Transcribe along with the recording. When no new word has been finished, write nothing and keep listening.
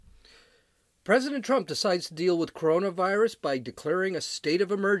President Trump decides to deal with coronavirus by declaring a state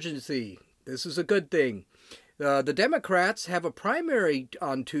of emergency. This is a good thing. The Democrats have a primary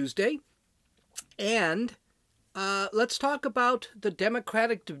on Tuesday, and let's talk about the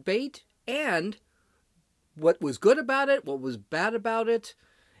Democratic debate and what was good about it, what was bad about it,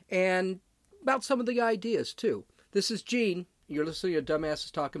 and about some of the ideas, too. This is Gene. You're listening to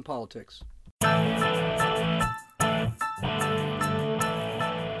Dumbasses Talking Politics.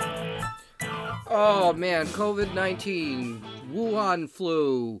 Oh man, COVID-19, Wuhan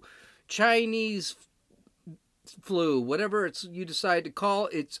flu, Chinese flu, whatever you decide to call,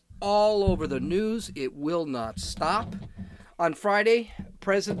 it's all over the news. It will not stop. On Friday,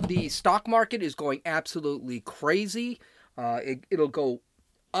 the stock market is going absolutely crazy. It'll go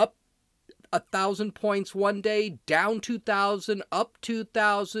up 1,000 points one day, down 2,000, up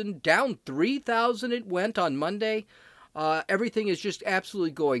 2,000, down 3,000 it went on Monday. Everything is just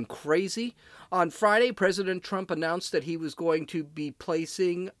absolutely going crazy. On Friday, President Trump announced that he was going to be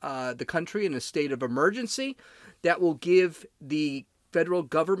placing the country in a state of emergency that will give the federal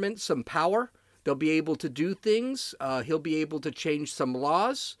government some power. They'll be able to do things. He'll be able to change some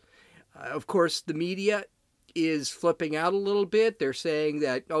laws. Of course, the media is flipping out a little bit. They're saying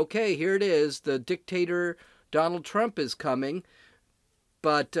that, okay, here it is. The dictator Donald Trump is coming.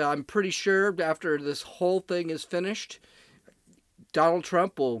 But I'm pretty sure after this whole thing is finished, Donald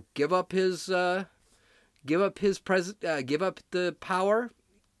Trump will give up the power,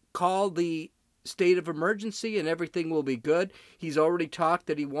 call the state of emergency, and everything will be good. He's already talked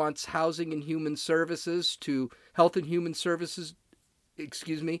that he wants Health and Human Services to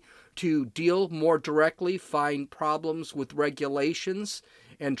deal more directly, find problems with regulations,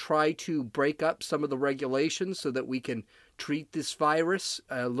 and try to break up some of the regulations so that we can treat this virus,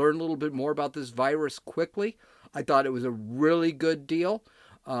 learn a little bit more about this virus quickly. I thought it was a really good deal.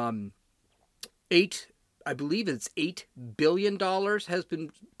 I believe it's $8 billion has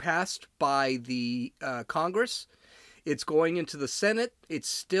been passed by the Congress. It's going into the Senate. It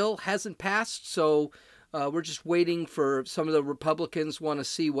still hasn't passed, so we're just waiting for some of the Republicans want to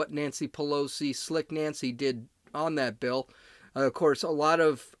see what Nancy Pelosi, Slick Nancy, did on that bill. Of course, a lot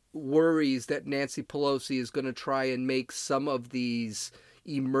of worries that Nancy Pelosi is going to try and make some of these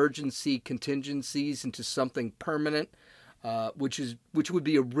emergency contingencies into something permanent, which would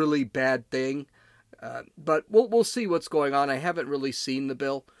be a really bad thing. But we'll see what's going on. I haven't really seen the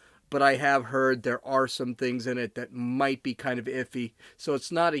bill, but I have heard there are some things in it that might be kind of iffy. So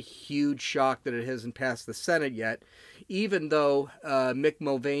it's not a huge shock that it hasn't passed the Senate yet, even though Mick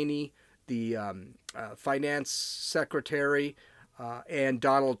Mulvaney, the finance secretary, and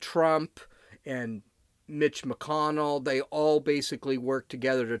Donald Trump and Mitch McConnell, they all basically work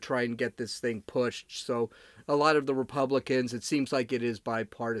together to try and get this thing pushed. So a lot of the Republicans, it seems like it is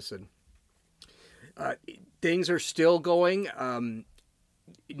bipartisan. Things are still going.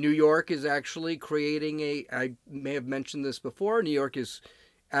 New York is actually creating I may have mentioned this before, New York is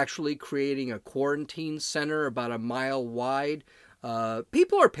actually creating a quarantine center about a mile wide.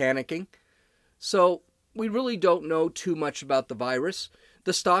 People are panicking. So we really don't know too much about the virus.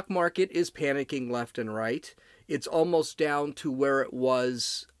 The stock market is panicking left and right. It's almost down to where it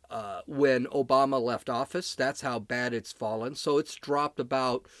was when Obama left office. That's how bad it's fallen. So it's dropped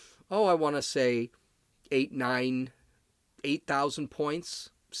about, I want to say 8,000 points,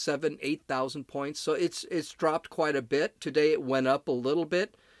 8,000 points. So it's dropped quite a bit. Today it went up a little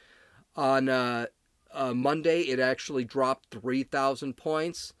bit. On Monday it actually dropped 3,000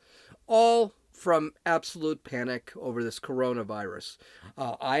 points. All from absolute panic over this coronavirus.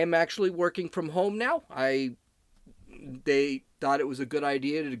 I am actually working from home now. They thought it was a good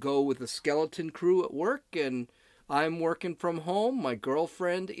idea to go with a skeleton crew at work, and I'm working from home. My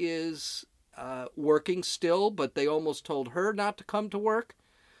girlfriend is working still, but they almost told her not to come to work.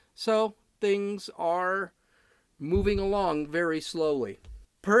 So things are moving along very slowly.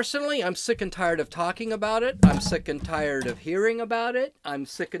 Personally, I'm sick and tired of talking about it. I'm sick and tired of hearing about it. I'm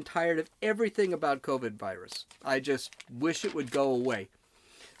sick and tired of everything about COVID virus. I just wish it would go away.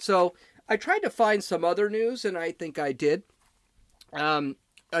 So I tried to find some other news, and I think I did.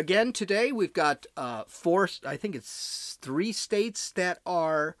 Again, today we've got three states that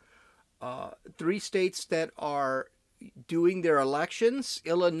are doing their elections: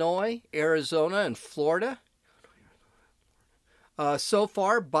 Illinois, Arizona, and Florida. So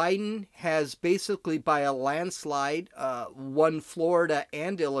far, Biden has basically by a landslide won Florida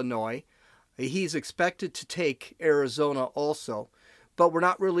and Illinois. He's expected to take Arizona also, but we're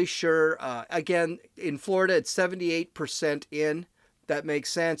not really sure. Again, in Florida, it's 78% in. That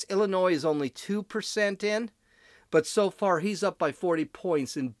makes sense. Illinois is only 2% in, but so far he's up by 40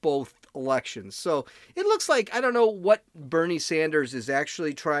 points in both elections. So it looks like, I don't know what Bernie Sanders is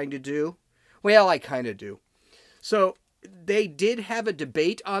actually trying to do. Well, I kind of do. So they did have a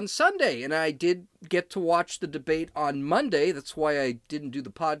debate on Sunday, and I did get to watch the debate on Monday. That's why I didn't do the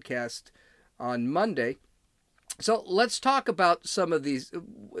podcast on Monday. So let's talk about some of these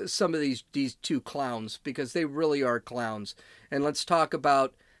two clowns, because they really are clowns, and let's talk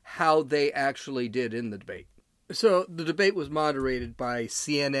about how they actually did in the debate. So the debate was moderated by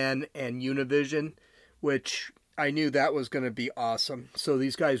CNN and Univision, which I knew that was going to be awesome. So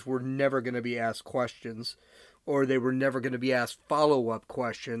these guys were never going to be asked questions, or they were never going to be asked follow-up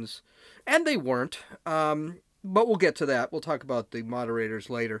questions, and they weren't. But we'll get to that. We'll talk about the moderators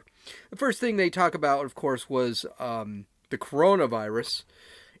later. The first thing they talk about, of course, was the coronavirus,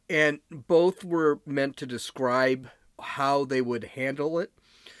 and both were meant to describe how they would handle it.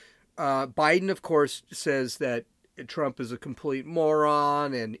 Biden, of course, says that Trump is a complete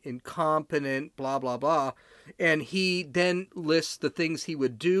moron and incompetent, blah, blah, blah. And he then lists the things he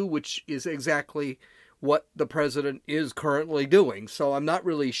would do, which is exactly what the president is currently doing. So I'm not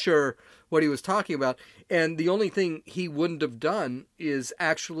really sure what he was talking about. And the only thing he wouldn't have done is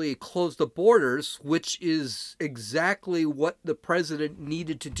actually close the borders, which is exactly what the president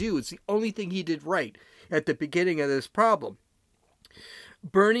needed to do. It's the only thing he did right at the beginning of this problem.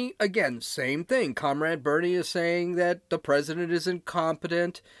 Bernie, again, same thing. Comrade Bernie is saying that the president is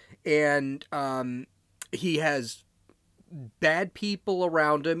incompetent, and he has bad people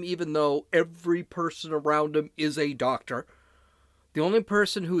around him, even though every person around him is a doctor. The only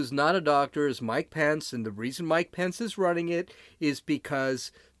person who is not a doctor is Mike Pence, and the reason Mike Pence is running it is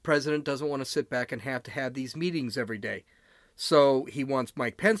because the president doesn't want to sit back and have to have these meetings every day. So he wants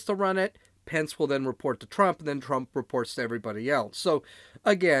Mike Pence to run it. Pence will then report to Trump, and then Trump reports to everybody else. So,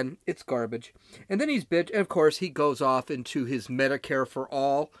 again, it's garbage. And then and of course, he goes off into his Medicare for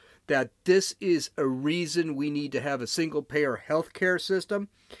All, that this is a reason we need to have a single-payer healthcare system.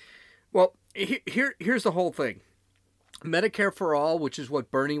 Well, here's the whole thing. Medicare for All, which is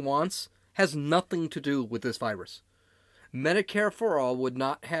what Bernie wants, has nothing to do with this virus. Medicare for All would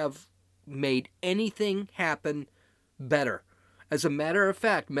not have made anything happen better. As a matter of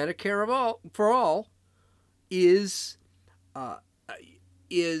fact, Medicare for All is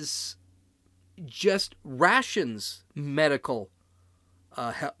just rations medical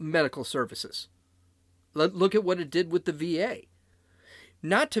services. Look at what it did with the VA.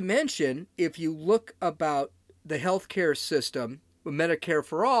 Not to mention, if you look about the healthcare system, Medicare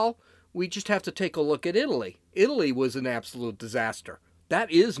for All, we just have to take a look at Italy. Italy was an absolute disaster. That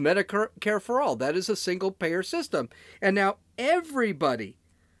is Medicare for All. That is a single-payer system. And now everybody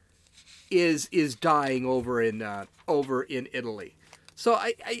is dying over in Italy. So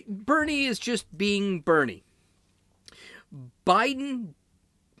Bernie is just being Bernie. Biden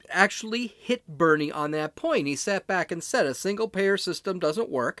actually hit Bernie on that point. He sat back and said a single-payer system doesn't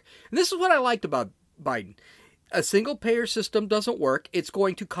work. And this is what I liked about Biden. A single-payer system doesn't work. It's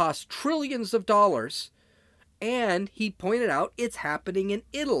going to cost trillions of dollars. And he pointed out it's happening in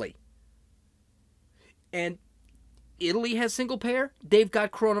Italy. And Italy has single payer. They've got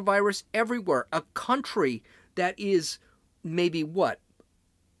coronavirus everywhere. A country that is maybe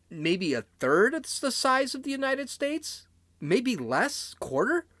Maybe a third of the size of the United States? Maybe less?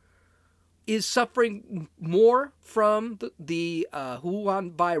 Quarter? Is suffering more from the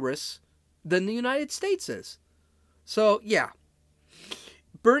Wuhan virus than the United States is. So, yeah.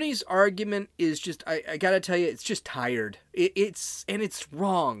 Bernie's argument is just, I gotta tell you, it's just tired. It's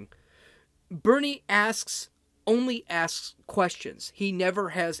wrong. Bernie only asks questions. He never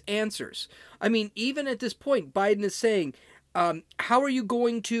has answers. I mean, even at this point, Biden is saying, how are you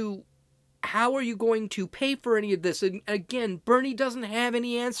going to pay for any of this? And again, Bernie doesn't have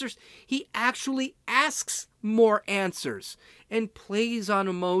any answers. He actually asks more answers and plays on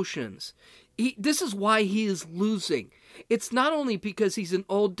emotions. This is why he is losing. It's not only because he's an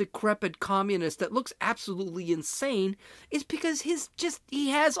old, decrepit communist that looks absolutely insane. It's because he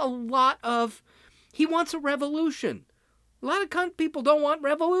wants a revolution. A lot of people don't want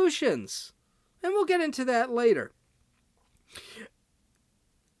revolutions. And we'll get into that later.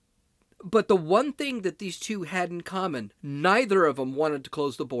 But the one thing that these two had in common, neither of them wanted to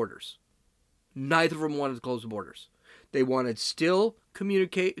close the borders. They wanted still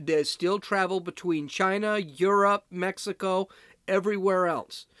communicate, they still travel between China, Europe, Mexico, everywhere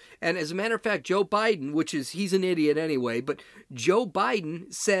else. And as a matter of fact, Joe Biden, he's an idiot anyway, but Joe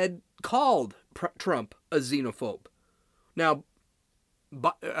Biden called Trump a xenophobe. Now,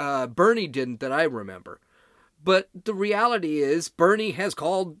 Bernie didn't, that I remember. But the reality is, Bernie has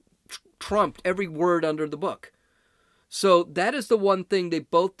called Trump every word under the book. So that is the one thing they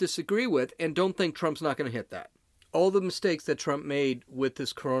both disagree with and don't think Trump's not going to hit that. All the mistakes that Trump made with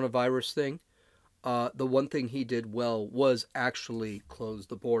this coronavirus thing, the one thing he did well was actually close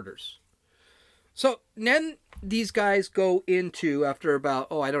the borders. So then these guys go into, after about,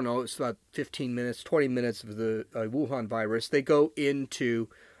 it's about 15 minutes, 20 minutes of the Wuhan virus, they go into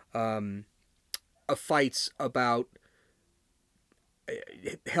fights about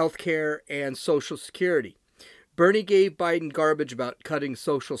healthcare and Social Security. Bernie gave Biden garbage about cutting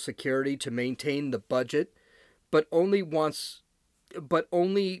Social Security to maintain the budget, but only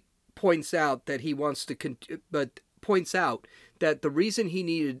points out that he wants to points out that the reason he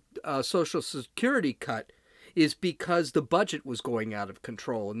needed a Social Security cut is because the budget was going out of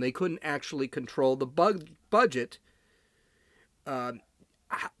control and they couldn't actually control the budget.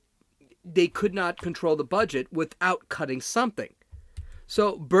 They could not control the budget without cutting something.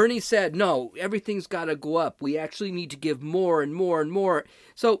 So Bernie said, no, everything's got to go up. We actually need to give more and more and more.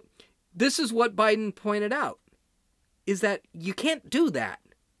 So this is what Biden pointed out, is that you can't do that.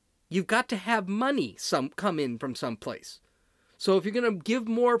 You've got to have money come in from someplace. So if you're going to give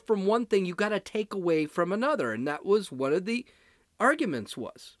more from one thing, you've got to take away from another. And that was one of the arguments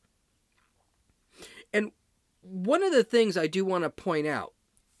was. And one of the things I do want to point out,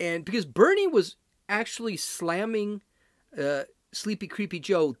 and because Bernie was actually slamming Sleepy Creepy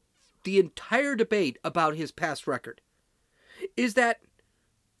Joe the entire debate about his past record, is that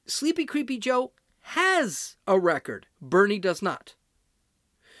Sleepy Creepy Joe has a record. Bernie does not.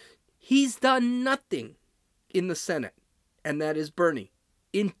 He's done nothing in the Senate, and that is Bernie.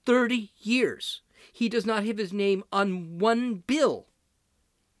 In 30 years, he does not have his name on one bill.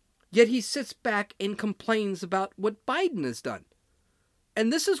 Yet he sits back and complains about what Biden has done.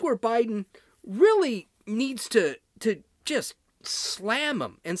 And this is where Biden really needs to just slam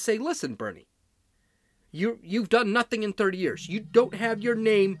him and say, listen, Bernie, you've done nothing in 30 years. You don't have your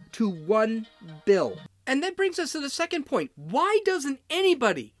name to one bill. And that brings us to the second point. Why doesn't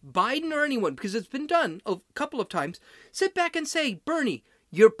anybody, Biden or anyone, because it's been done a couple of times, sit back and say, Bernie,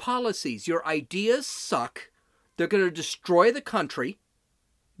 your policies, your ideas suck. They're going to destroy the country.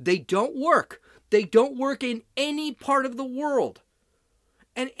 They don't work. They don't work in any part of the world.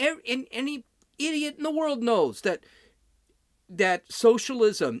 And any idiot in the world knows that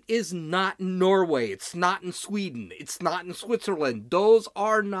socialism is not in Norway. It's not in Sweden. It's not in Switzerland. Those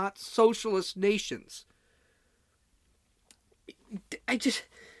are not socialist nations.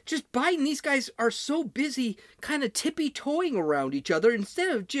 Just Biden, these guys are so busy kind of tippy-toeing around each other instead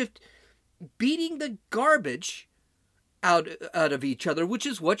of just beating the garbage out of each other, which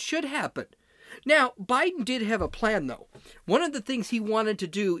is what should happen. Now, Biden did have a plan, though. One of the things he wanted to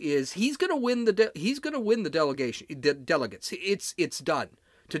do is he's going to win the delegates. It's done.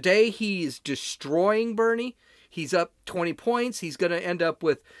 Today he's destroying Bernie. He's up 20 points. He's going to end up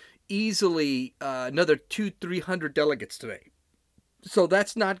with easily another 200-300 delegates today. So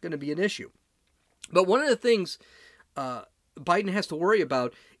that's not going to be an issue. But one of the things Biden has to worry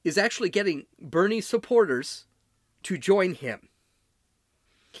about is actually getting Bernie supporters to join him.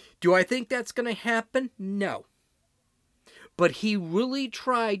 Do I think that's going to happen? No. But he really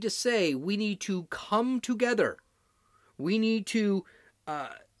tried to say we need to come together. We need to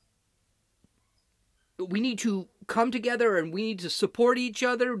come together and we need to support each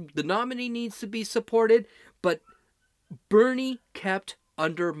other. The nominee needs to be supported. But Bernie kept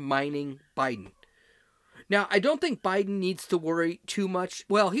undermining Biden. Now, I don't think Biden needs to worry too much.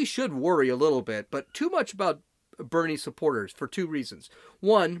 Well, he should worry a little bit, but too much about Bernie supporters for two reasons.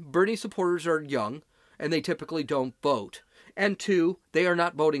 One, Bernie supporters are young and they typically don't vote. And two, they are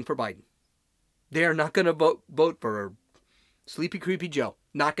not voting for Biden. They are not going to vote for Sleepy Creepy Joe.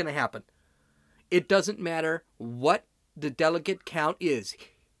 Not going to happen. It doesn't matter what the delegate count is.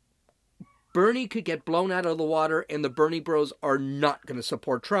 Bernie could get blown out of the water, and the Bernie bros are not going to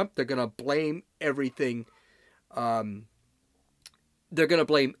support Trump. They're going to blame everything. They're going to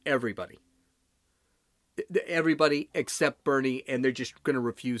blame everybody. Everybody except Bernie, and they're just going to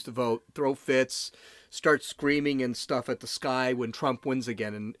refuse to vote, throw fits, start screaming and stuff at the sky when Trump wins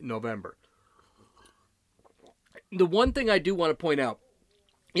again in November. The one thing I do want to point out,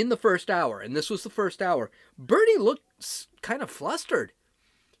 in the first hour, and this was the first hour, Bernie looked kind of flustered.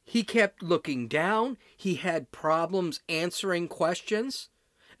 He kept looking down. He had problems answering questions.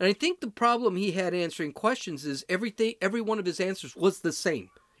 And I think the problem he had answering questions is every one of his answers was the same.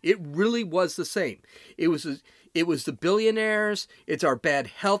 It really was the same. It was the billionaires. It's our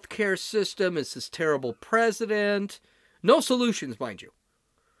bad healthcare system. It's this terrible president. No solutions, mind you.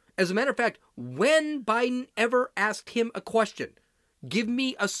 As a matter of fact, when Biden ever asked him a question, give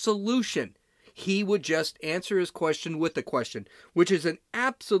me a solution, He would just answer his question with the question, which is an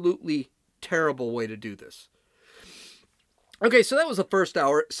absolutely terrible way to do this. Okay, so that was the first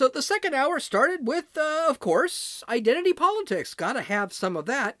hour. So the second hour started with, of course, identity politics. Got to have some of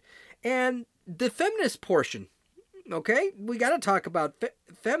that. And the feminist portion. Okay, we got to talk about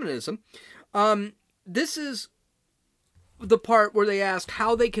feminism. This is the part where they asked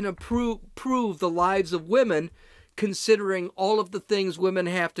how they can improve the lives of women, considering all of the things women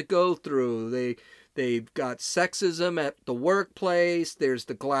have to go through. They've got sexism at the workplace. There's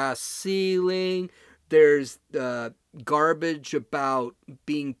the glass ceiling. There's the garbage about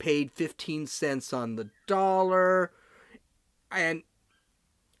being paid 15 cents on the dollar. And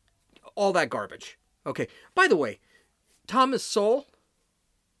all that garbage. Okay. By the way, Thomas Sowell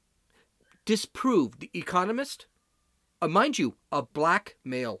disproved, the economist, mind you, a black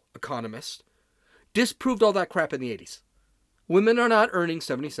male economist, disproved all that crap in the 80s. Women are not earning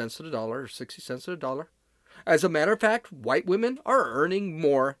 70 cents to the dollar or 60 cents to the dollar. As a matter of fact, white women are earning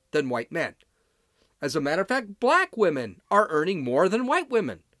more than white men. As a matter of fact, black women are earning more than white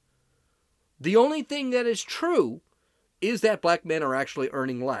women. The only thing that is true is that black men are actually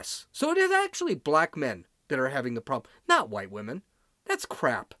earning less. So it is actually black men that are having the problem, not white women. That's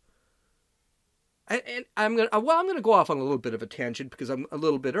crap. And I'm gonna go off on a little bit of a tangent because I'm a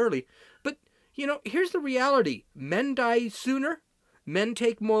little bit early. But here's the reality: men die sooner. Men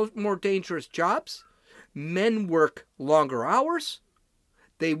take more dangerous jobs. Men work longer hours.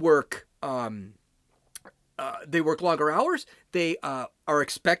 They work longer hours. They are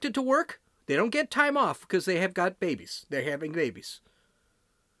expected to work. They don't get time off because they have got babies. They're having babies.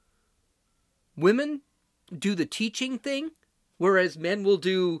 Women do the teaching thing, whereas men will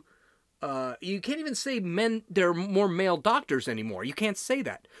do... you can't even say men, there are more male doctors anymore. You can't say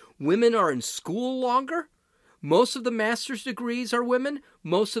that. Women are in school longer. Most of the master's degrees are women.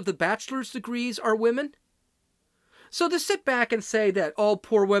 Most of the bachelor's degrees are women. So to sit back and say that, oh,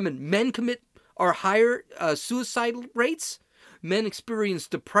 poor women, men are higher suicide rates. Men experience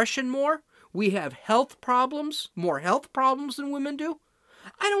depression more. We have more health problems than women do.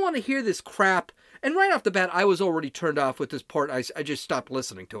 I don't want to hear this crap. And right off the bat, I was already turned off with this part. I just stopped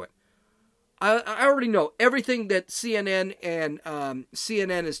listening to it. I already know everything that CNN and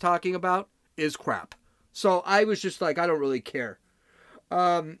CNN is talking about is crap. So I was just like, I don't really care.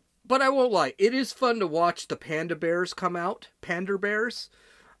 But I won't lie. It is fun to watch the panda bears come out. Panda bears.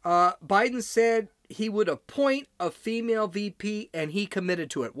 Biden said he would appoint a female VP, and he committed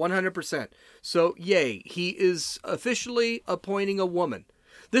to it 100%. So, yay. He is officially appointing a woman.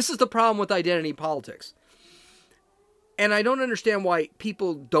 This is the problem with identity politics. And I don't understand why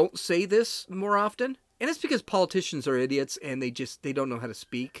people don't say this more often. And it's because politicians are idiots and they don't know how to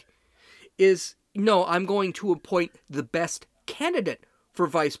speak. No, I'm going to appoint the best candidate for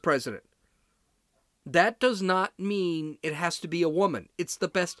vice president. That does not mean it has to be a woman. It's the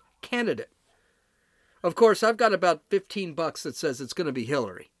best candidate. Of course, I've got about $15 that says it's going to be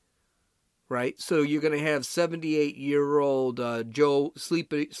Hillary. Right? So you're going to have 78-year-old Joe,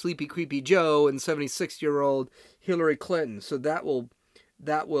 Sleepy Creepy Joe, and 76-year-old Hillary Clinton. So that will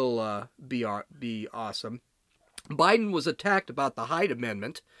be awesome. Biden was attacked about the Hyde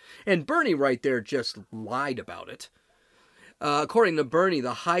Amendment, and Bernie right there just lied about it. According to Bernie,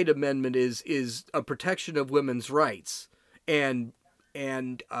 the Hyde Amendment is a protection of women's rights, and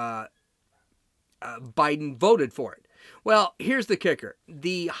Biden voted for it. Well, here's the kicker.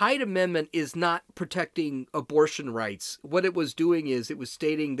 The Hyde Amendment is not protecting abortion rights. What it was doing is it was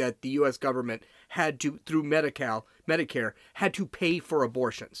stating that the U.S. government had to, through Medicare, had to pay for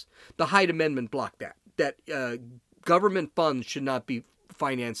abortions. The Hyde Amendment blocked that government funds should not be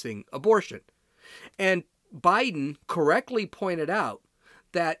financing abortion. And Biden correctly pointed out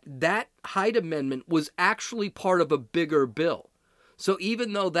that Hyde Amendment was actually part of a bigger bill. So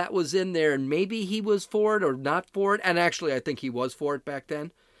even though that was in there and maybe he was for it or not for it, and actually I think he was for it back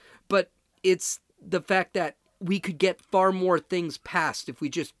then, but it's the fact that we could get far more things passed if we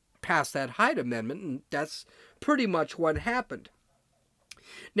just passed that Hyde Amendment, and that's pretty much what happened.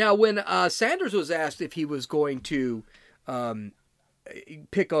 Now, when Sanders was asked if he was going to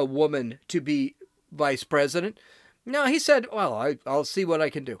pick a woman to be vice president, no, he said, well, I'll see what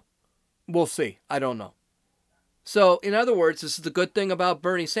I can do. We'll see. I don't know. So, in other words, this is the good thing about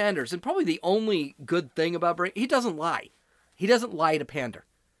Bernie Sanders, and probably the only good thing about Bernie, he doesn't lie. He doesn't lie to pander,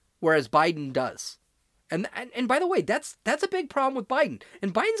 whereas Biden does. And by the way, that's a big problem with Biden.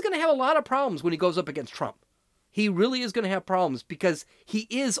 And Biden's going to have a lot of problems when he goes up against Trump. He really is going to have problems because he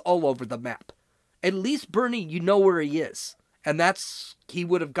is all over the map. At least Bernie, you know where he is. And he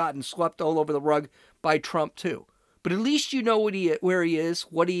would have gotten swept all over the rug by Trump too. But at least you know where he is,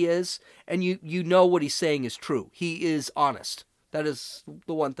 what he is, and you know what he's saying is true. He is honest. That is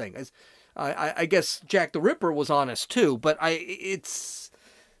the one thing. I guess Jack the Ripper was honest too, but that's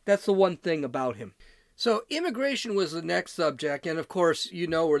the one thing about him. So immigration was the next subject, and of course you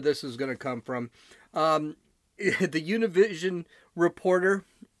know where this is going to come from. The Univision reporter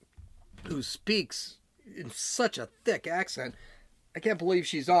who speaks in such a thick accent, I can't believe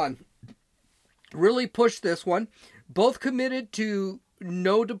she's on, really pushed this one. Both committed to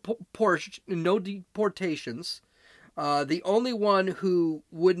no deportations. The only one who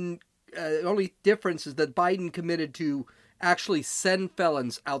wouldn't, the only difference is that Biden committed to actually send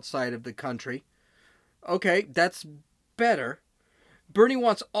felons outside of the country. Okay, that's better. Bernie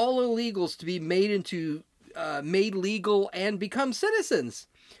wants all illegals to be made legal and become citizens.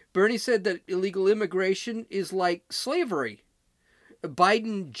 Bernie said that illegal immigration is like slavery.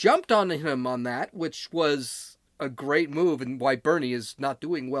 Biden jumped on him on that, which was a great move, and why Bernie is not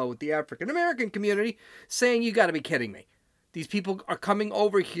doing well with the African American community, saying, you got to be kidding me. These people are coming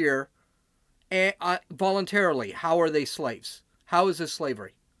over here voluntarily. How are they slaves? How is this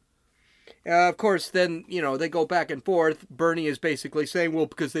slavery? Of course, then, they go back and forth. Bernie is basically saying, well,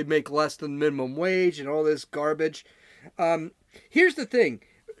 because they make less than minimum wage and all this garbage. Here's the thing.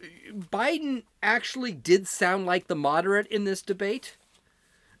 Biden actually did sound like the moderate in this debate,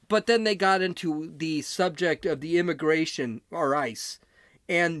 but then they got into the subject of the immigration, or ICE,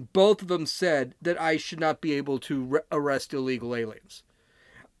 and both of them said that ICE should not be able to arrest illegal aliens.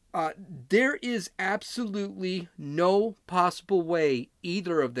 There is absolutely no possible way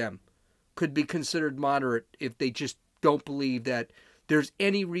either of them could be considered moderate if they just don't believe that there's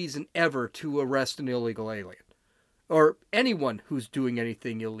any reason ever to arrest an illegal alien or anyone who's doing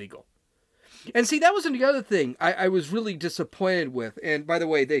anything illegal. And see, that was the other thing I was really disappointed with. And by the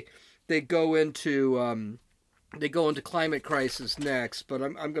way, they go into climate crisis next, but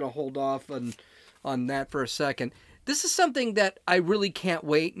I'm going to hold off on that for a second. This is something that I really can't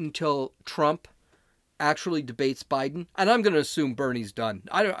wait until Trump actually debates Biden, and I'm going to assume Bernie's done.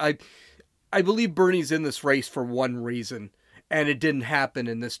 I believe Bernie's in this race for one reason, and it didn't happen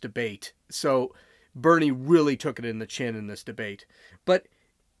in this debate. So Bernie really took it in the chin in this debate. But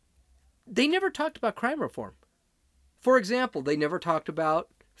they never talked about crime reform. For example, they never talked about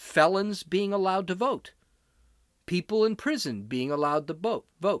felons being allowed to vote, people in prison being allowed to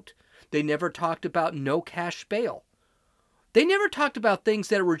vote. They never talked about no cash bail. They never talked about things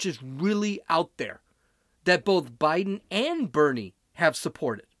that were just really out there that both Biden and Bernie have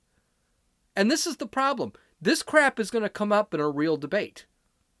supported. And this is the problem. This crap is going to come up in a real debate.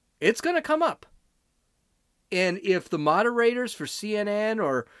 It's going to come up. And if the moderators for CNN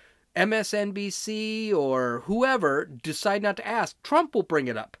or MSNBC or whoever decide not to ask, Trump will bring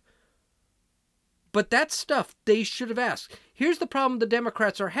it up. But that stuff they should have asked. Here's the problem the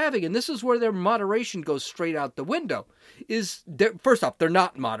Democrats are having, and this is where their moderation goes straight out the window. First off, they're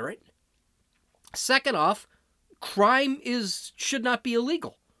not moderate. Second off, crime should not be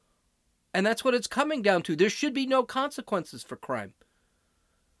illegal. And that's what it's coming down to. There should be no consequences for crime.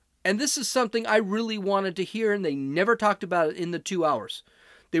 And this is something I really wanted to hear, and they never talked about it in the 2 hours.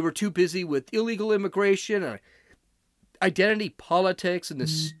 They were too busy with illegal immigration and identity politics and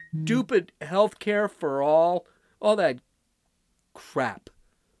this stupid health care for all that crap.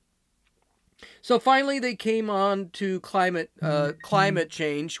 So finally they came on to climate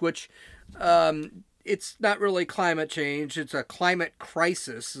change, which it's not really climate change. It's a climate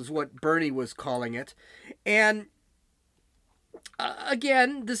crisis is what Bernie was calling it. And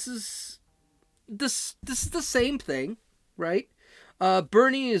again, this is the same thing, right?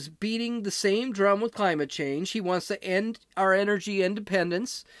 Bernie is beating the same drum with climate change. He wants to end our energy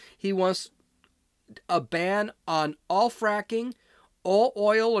independence. He wants a ban on all fracking, all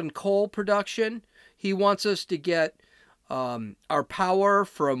oil and coal production. He wants us to get our power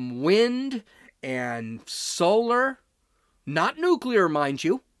from wind and solar, not nuclear, mind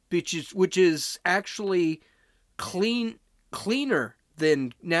you, which is actually cleaner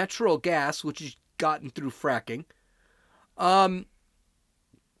than natural gas, which is gotten through fracking.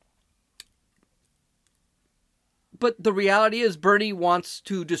 But the reality is Bernie wants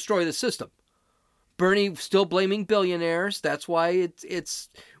to destroy the system. Bernie still blaming billionaires. That's why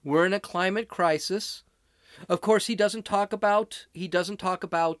we're in a climate crisis. Of course, he doesn't talk about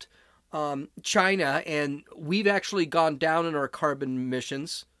China, and we've actually gone down in our carbon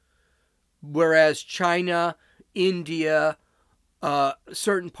emissions, whereas China, India,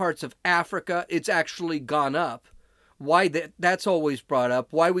 certain parts of Africa, it's actually gone up. Why that's always brought up.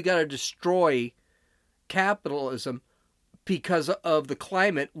 Why we got to destroy capitalism because of the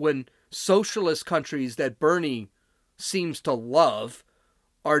climate when socialist countries that Bernie seems to love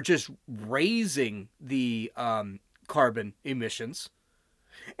are just raising the carbon emissions.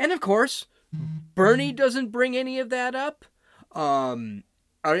 And of course, Bernie doesn't bring any of that up. I'm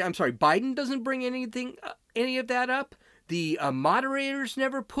sorry, Biden doesn't bring any of that up. The moderators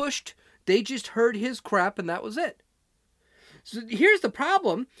never pushed. They just heard his crap and that was it. So here's the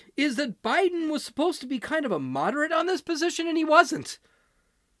problem, is that Biden was supposed to be kind of a moderate on this position and he wasn't.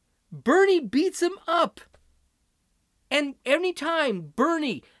 Bernie beats him up. And anytime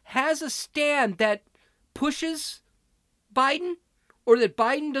Bernie has a stand that pushes Biden or that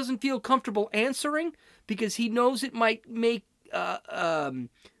Biden doesn't feel comfortable answering because he knows it might make the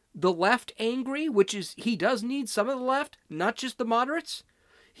left angry, which is he does need some of the left, not just the moderates,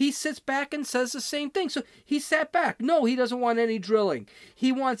 he sits back and says the same thing. So he sat back. No, he doesn't want any drilling.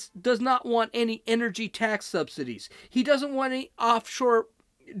 He does not want any energy tax subsidies. He doesn't want any offshore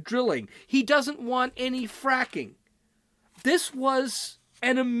drilling. He doesn't want any fracking. This was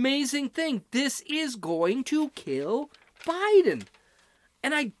an amazing thing. This is going to kill Biden.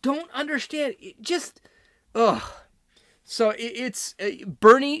 And I don't understand. It just, So it's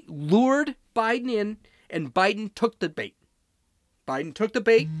Bernie lured Biden in, and Biden took the bait. Biden took the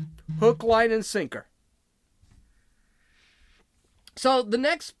bait, hook, line, and sinker. So the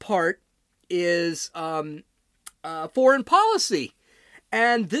next part is foreign policy.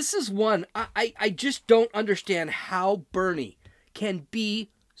 And this is one, I just don't understand how Bernie can be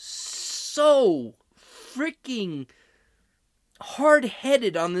so freaking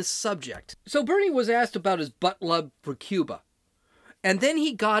hard-headed on this subject. So Bernie was asked about his butt love for Cuba. And then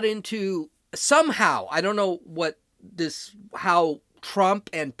he got into, somehow, I don't know how Trump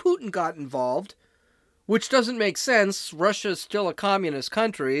and Putin got involved, which doesn't make sense. Russia's still a communist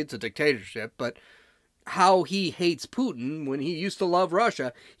country. It's a dictatorship, but how he hates Putin when he used to love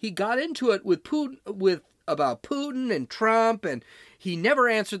Russia. He got into it with Putin, about Putin and Trump, and he never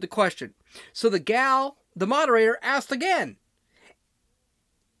answered the question. So the moderator, asked again.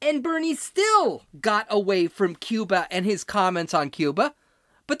 And Bernie still got away from Cuba and his comments on Cuba,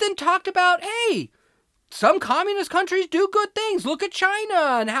 but then talked about, hey, some communist countries do good things. Look at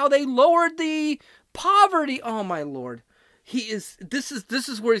China and how they lowered the poverty. Oh my Lord. This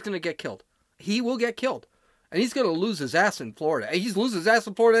is where he's going to get killed. He will get killed. And he's going to lose his ass in Florida. He's losing his ass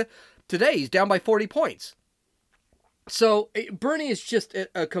in Florida today. He's down by 40 points. So Bernie is just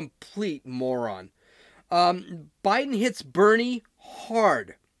a complete moron. Biden hits Bernie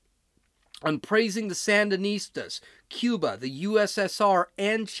hard on praising the Sandinistas, Cuba, the USSR,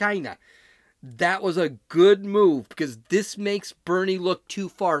 and China. That was a good move because this makes Bernie look too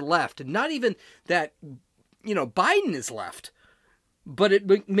far left. And not even that, Biden is left, but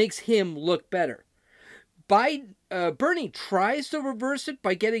it makes him look better. Bernie tries to reverse it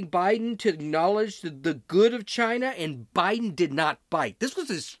by getting Biden to acknowledge the good of China, and Biden did not bite. This was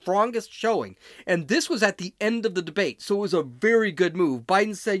his strongest showing, and this was at the end of the debate, so it was a very good move.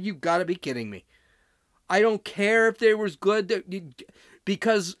 Biden said, "You got to be kidding me. I don't care if there was good,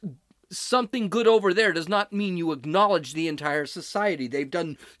 because something good over there does not mean you acknowledge the entire society. They've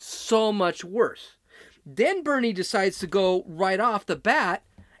done so much worse." Then Bernie decides to go right off the bat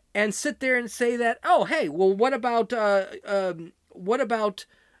and sit there and say that, oh, hey, well, what about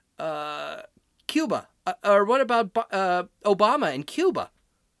Cuba? Or what about Obama and Cuba?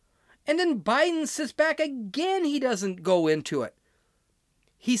 And then Biden sits back again. He doesn't go into it.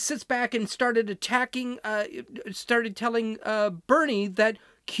 He sits back and started telling Bernie that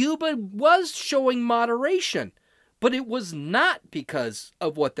Cuba was showing moderation, but it was not because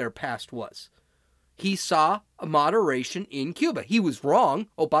of what their past was. He saw a moderation in Cuba. He was wrong.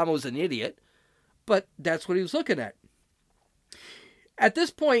 Obama was an idiot, but that's what he was looking at. At this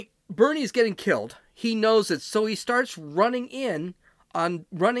point, Bernie is getting killed. He knows it, so he starts running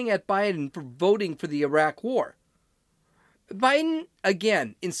at Biden for voting for the Iraq War. Biden,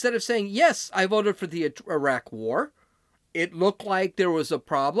 again, instead of saying, yes, I voted for the Iraq War, it looked like there was a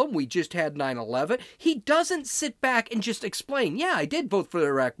problem, we just had 9/11, he doesn't sit back and just explain, yeah, I did vote for the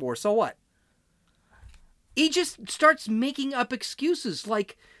Iraq War, so what? He just starts making up excuses,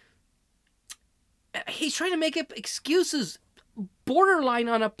 like he's trying to make up excuses borderline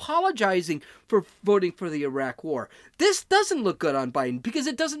on apologizing for voting for the Iraq War. This doesn't look good on Biden because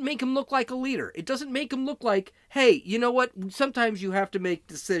it doesn't make him look like a leader. It doesn't make him look like, hey, you know what? Sometimes you have to make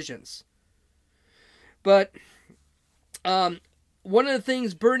decisions. But one of the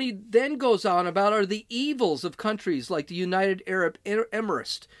things Bernie then goes on about are the evils of countries like the United Arab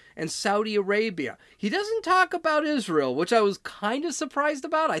Emirates and Saudi Arabia. He doesn't talk about Israel, which I was kind of surprised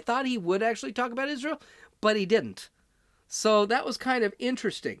about. I thought he would actually talk about Israel, but he didn't. So that was kind of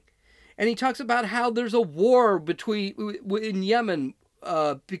interesting. And he talks about how there's a war in Yemen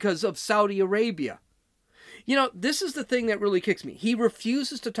because of Saudi Arabia. This is the thing that really kicks me. He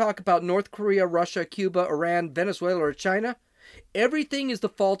refuses to talk about North Korea, Russia, Cuba, Iran, Venezuela, or China. Everything is the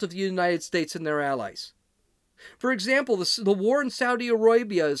fault of the United States and their allies. For example, the war in Saudi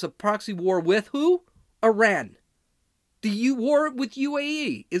Arabia is a proxy war with who? Iran. The war with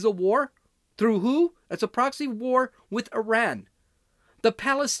UAE is a war through who? It's a proxy war with Iran. The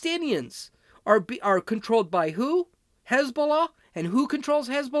Palestinians are controlled by who? Hezbollah. And who controls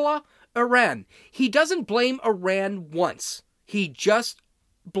Hezbollah? Iran. He doesn't blame Iran once. He just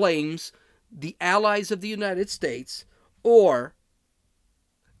blames the allies of the United States or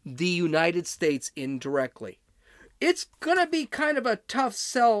the United States indirectly. It's going to be kind of a tough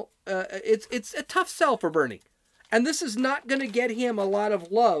sell. It's a tough sell for Bernie. And this is not going to get him a lot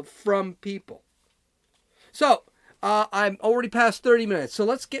of love from people. So, I'm already past 30 minutes. So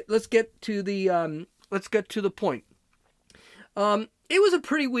let's get to the point. It was a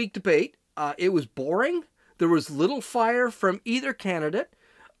pretty weak debate. It was boring. There was little fire from either candidate.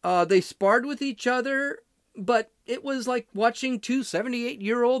 They sparred with each other, but it was like watching two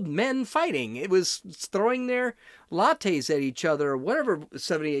 78-year-old men fighting. It was throwing their lattes at each other, or whatever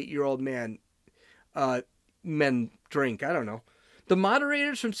 78-year-old men drink. I don't know. The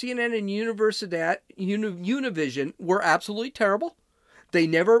moderators from CNN and Univision were absolutely terrible. They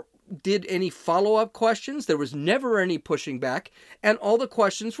never did any follow-up questions. There was never any pushing back, and all the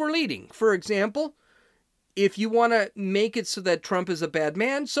questions were leading. For example, if you want to make it so that Trump is a bad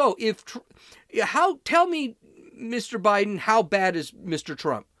man, tell me, Mr. Biden, how bad is Mr.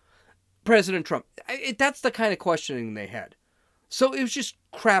 Trump, President Trump? That's the kind of questioning they had. So it was just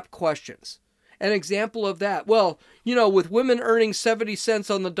crap questions. An example of that, with women earning 70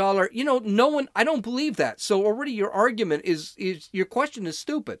 cents on the dollar, no one, I don't believe that. So already your argument is your question is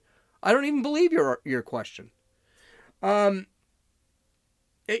stupid. I don't even believe your question. In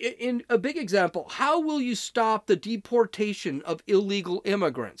a big example, how will you stop the deportation of illegal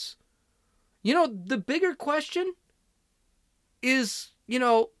immigrants? The bigger question is,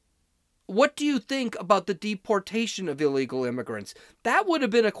 what do you think about the deportation of illegal immigrants? That would have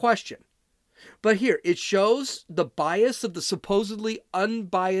been a question. But here, it shows the bias of the supposedly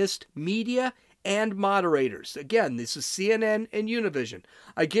unbiased media and moderators. Again, this is CNN and Univision.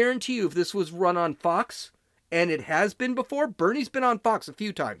 I guarantee you if this was run on Fox, and it has been before, Bernie's been on Fox a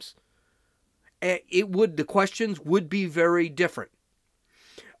few times, the questions would be very different.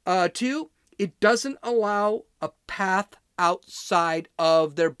 2, it doesn't allow a path outside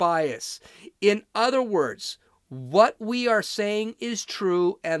of their bias. In other words, what we are saying is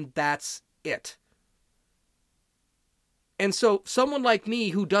true, and that's it. And so someone like me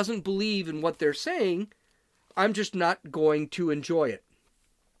who doesn't believe in what they're saying, I'm just not going to enjoy it.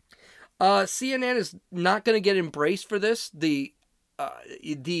 CNN is not going to get embraced for this. The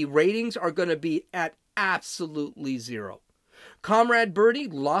ratings are going to be at absolutely zero. Comrade Bernie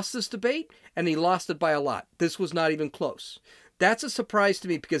lost this debate, and he lost it by a lot. This was not even close. That's a surprise to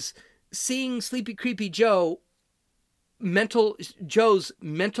me, because seeing Sleepy Creepy Joe's mental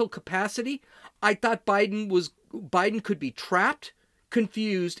capacity, I thought Biden could be trapped,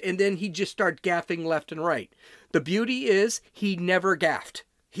 confused, and then he'd just start gaffing left and right. The beauty is he never gaffed.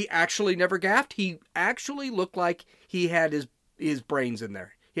 He actually never gaffed. He actually looked like he had his brains in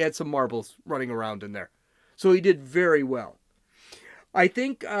there. He had some marbles running around in there. So he did very well. I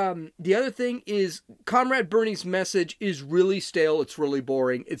think the other thing is Comrade Bernie's message is really stale. It's really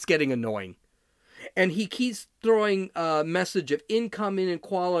boring. It's getting annoying. And he keeps throwing a message of income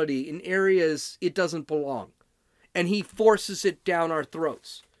inequality in areas it doesn't belong. And he forces it down our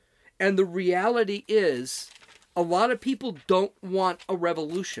throats. And the reality is, a lot of people don't want a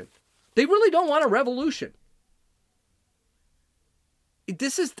revolution. They really don't want a revolution.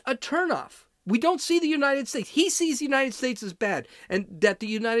 This is a turnoff. We don't see the United States. He sees the United States as bad, and that the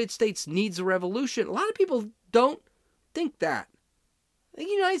United States needs a revolution. A lot of people don't think that. I think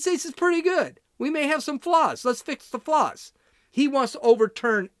the United States is pretty good. We may have some flaws. Let's fix the flaws. He wants to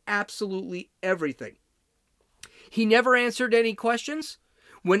overturn absolutely everything. He never answered any questions.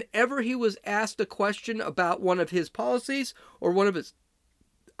 Whenever he was asked a question about one of his policies or one of his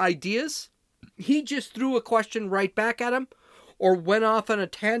ideas, he just threw a question right back at him or went off on a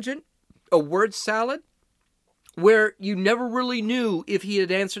tangent, a word salad, where you never really knew if he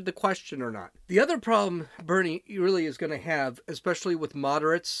had answered the question or not. The other problem Bernie really is going to have, especially with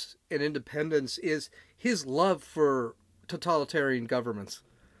moderates and independents, is his love for totalitarian governments.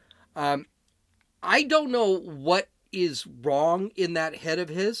 I don't know what is wrong in that head of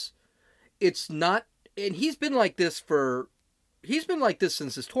his. It's not, and he's been like this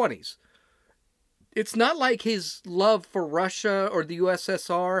since his 20s. It's not like his love for Russia or the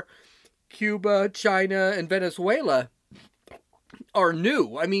USSR, Cuba, China, and Venezuela are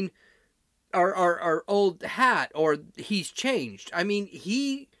new. I mean, are old hat, or he's changed. I mean,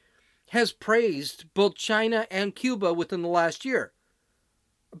 he has praised both China and Cuba within the last year.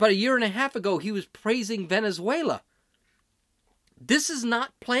 About a year and a half ago, he was praising Venezuela. This is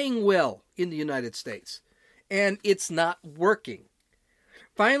not playing well in the United States, and it's not working.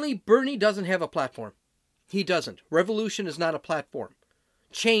 Finally, Bernie doesn't have a platform. He doesn't. Revolution is not a platform.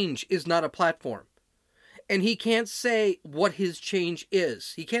 Change is not a platform. And he can't say what his change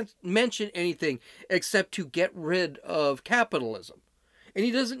is. He can't mention anything except to get rid of capitalism. And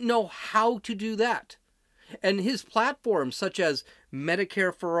he doesn't know how to do that. And his platforms, such as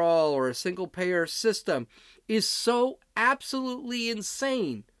Medicare for All or a single-payer system, is so absolutely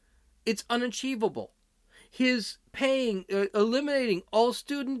insane. It's unachievable. His eliminating all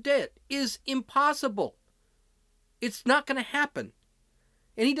student debt is impossible. It's not going to happen.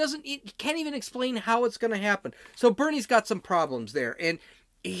 And he can't even explain how it's going to happen. So Bernie's got some problems there. And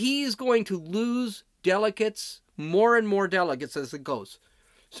he's going to lose delegates, more and more delegates as it goes.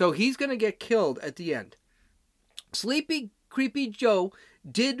 So he's going to get killed at the end. Sleepy, Creepy Joe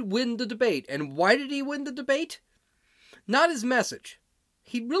did win the debate. And why did he win the debate? Not his message.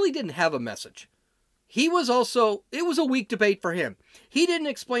 He really didn't have a message. It was a weak debate for him. He didn't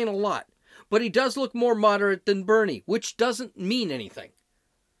explain a lot. But he does look more moderate than Bernie, which doesn't mean anything.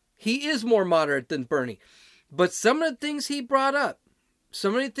 He is more moderate than Bernie. But some of the things he brought up,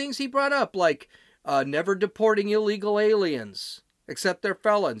 like never deporting illegal aliens, except they're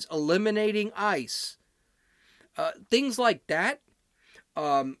felons, eliminating ICE, things like that,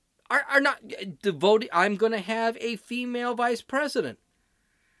 are not devoted. I'm going to have a female vice president.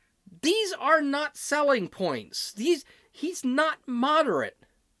 These are not selling points. He's not moderate.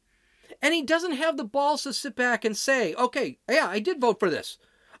 And he doesn't have the balls to sit back and say, okay, yeah, I did vote for this.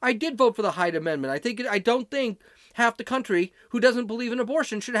 I did vote for the Hyde Amendment. I don't think half the country who doesn't believe in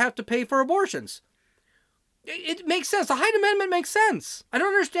abortion should have to pay for abortions. It makes sense. The Hyde Amendment makes sense. I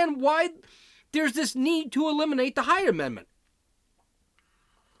don't understand why there's this need to eliminate the Hyde Amendment.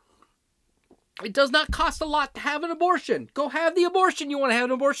 It does not cost a lot to have an abortion. Go have the abortion. You want to have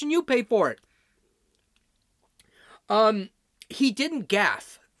an abortion, you pay for it. He didn't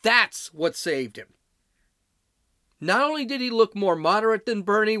gaffe. That's what saved him. Not only did he look more moderate than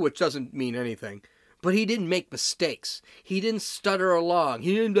Bernie, which doesn't mean anything, but he didn't make mistakes. He didn't stutter along.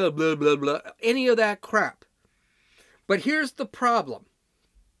 He didn't blah, blah, blah, any of that crap. But here's the problem.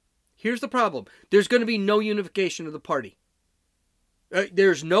 There's going to be no unification of the party.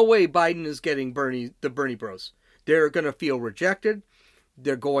 There's no way Biden is getting the Bernie bros. They're going to feel rejected.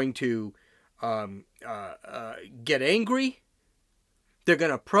 They're going to get angry. They're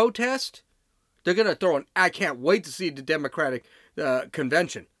going to protest. They're going to throw an, I can't wait to see the Democratic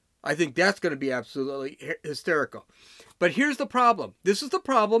convention. I think that's going to be absolutely hysterical. But here's the problem. This is the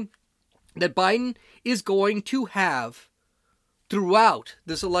problem that Biden is going to have throughout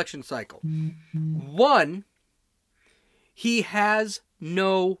this election cycle. One, he has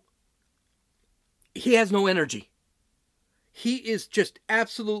no energy. He is just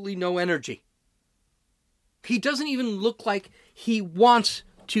absolutely no energy. He doesn't even look like he wants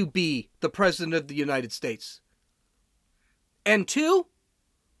to be the president of the United States. And two,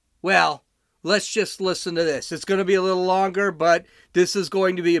 well, let's just listen to this. It's going to be a little longer, but this is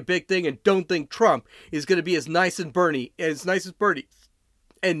going to be a big thing. And don't think Trump is going to be as nice as Bernie,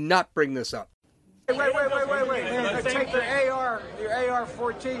 and not bring this up. Wait. Take your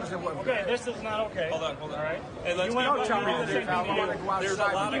AR-14s and what? Okay, this is not okay. Hold on. All right. Hey, let's don't tell me to do, pal. I want to go outside. There's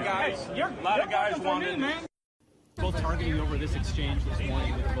a lot of guys, wanted. Man. Both targeting you over this exchange this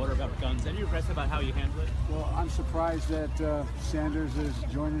morning with the voter about guns. Any regrets about how you handled it? Well, I'm surprised that Sanders is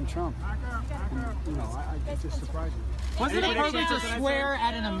joining Trump. It's just surprising. Was it appropriate to swear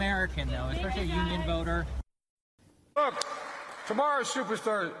at an American, though, especially a union voter? Look, tomorrow's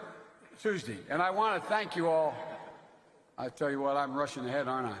Superstar Tuesday, and I want to thank you all. I tell you what, I'm rushing ahead,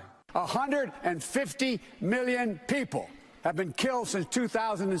 aren't I? 150 million people have been killed since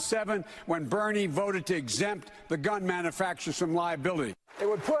 2007 when Bernie voted to exempt the gun manufacturers from liability. It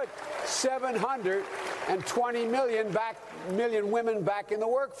would put 720 million women back in the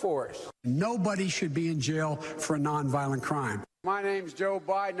workforce. Nobody should be in jail for a nonviolent crime. My name's Joe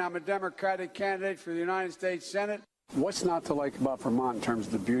Biden. I'm a Democratic candidate for the United States Senate. What's not to like about Vermont in terms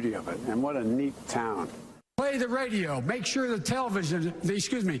of the beauty of it? And what a neat town. Play the radio. Make sure the television,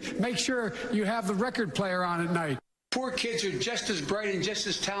 make sure you have the record player on at night. Poor kids are just as bright and just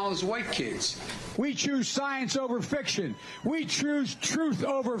as talented as white kids. We choose science over fiction. We choose truth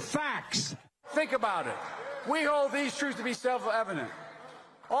over facts. Think about it. We hold these truths to be self-evident.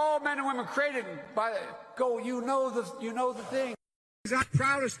 All men and women created by you know the thing. I'm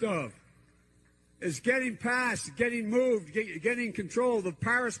proudest of is getting passed, getting moved, getting control of the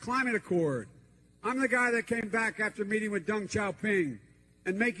Paris Climate Accord. I'm the guy that came back after meeting with Deng Xiaoping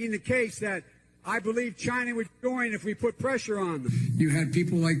and making the case that I believe China would join if we put pressure on them. You had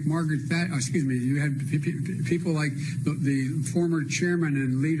people like you had people like the former chairman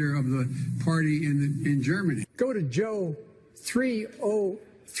and leader of the party in Germany. Go to Joe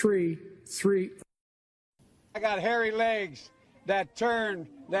 3033. I got hairy legs that turn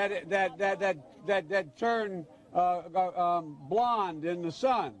blonde in the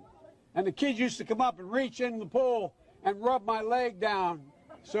sun, and the kids used to come up and reach in the pool and rub my leg down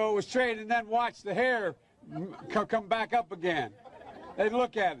so it was straight, and then watch the hair come back up again. They'd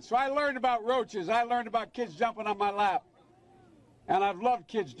look at it. So I learned about roaches. I learned about kids jumping on my lap, and I've loved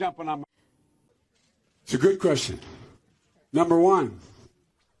kids jumping on my. It's a good question. Number one,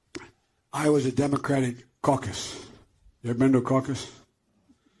 I was a Democratic caucus. You ever been to a caucus?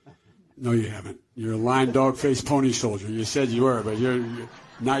 No, you haven't. You're a lying dog-faced pony soldier. You said you were, but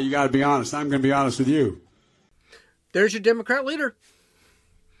now you got to be honest. I'm going to be honest with you. There's your Democrat leader.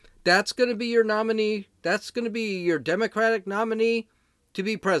 That's going to be your nominee. That's going to be your Democratic nominee to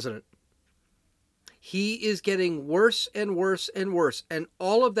be president. He is getting worse and worse and worse. And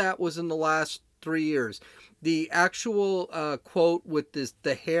all of that was in the last 3 years. The actual quote with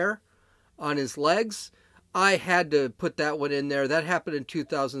the hair on his legs, I had to put that one in there. That happened in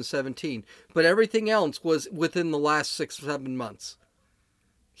 2017. But everything else was within the last 6 or 7 months.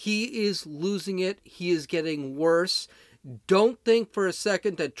 He is losing it. He is getting worse. Don't think for a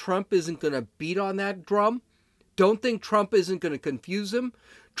second that Trump isn't going to beat on that drum. Don't think Trump isn't going to confuse him.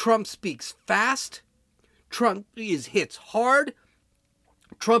 Trump speaks fast. Trump hits hard.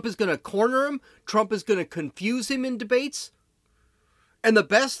 Trump is going to corner him. Trump is going to confuse him in debates. And the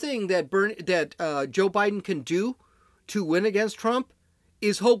best thing that Joe Biden can do to win against Trump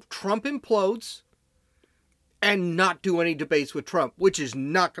is hope Trump implodes and not do any debates with Trump, which is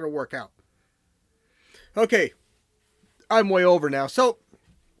not going to work out. Okay, I'm way over now. So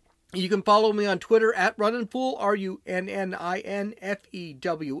you can follow me on Twitter at RunninFool,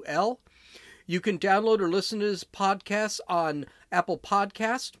 RUNNINFEWL. You can download or listen to this podcast on Apple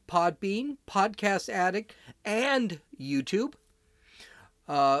Podcast, Podbean, Podcast Addict, and YouTube.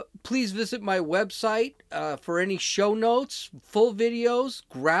 Please visit my website for any show notes, full videos,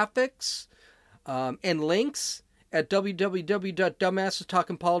 graphics, and links at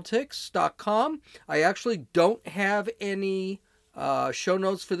www.dumbassestalkingpolitics.com. I actually don't have any show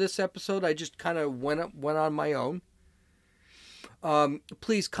notes for this episode. I just kind of went on my own.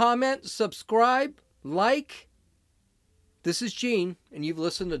 Please comment, subscribe, like. This is Gene, and you've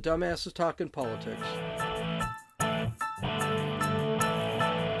listened to Dumbasses Talking Politics.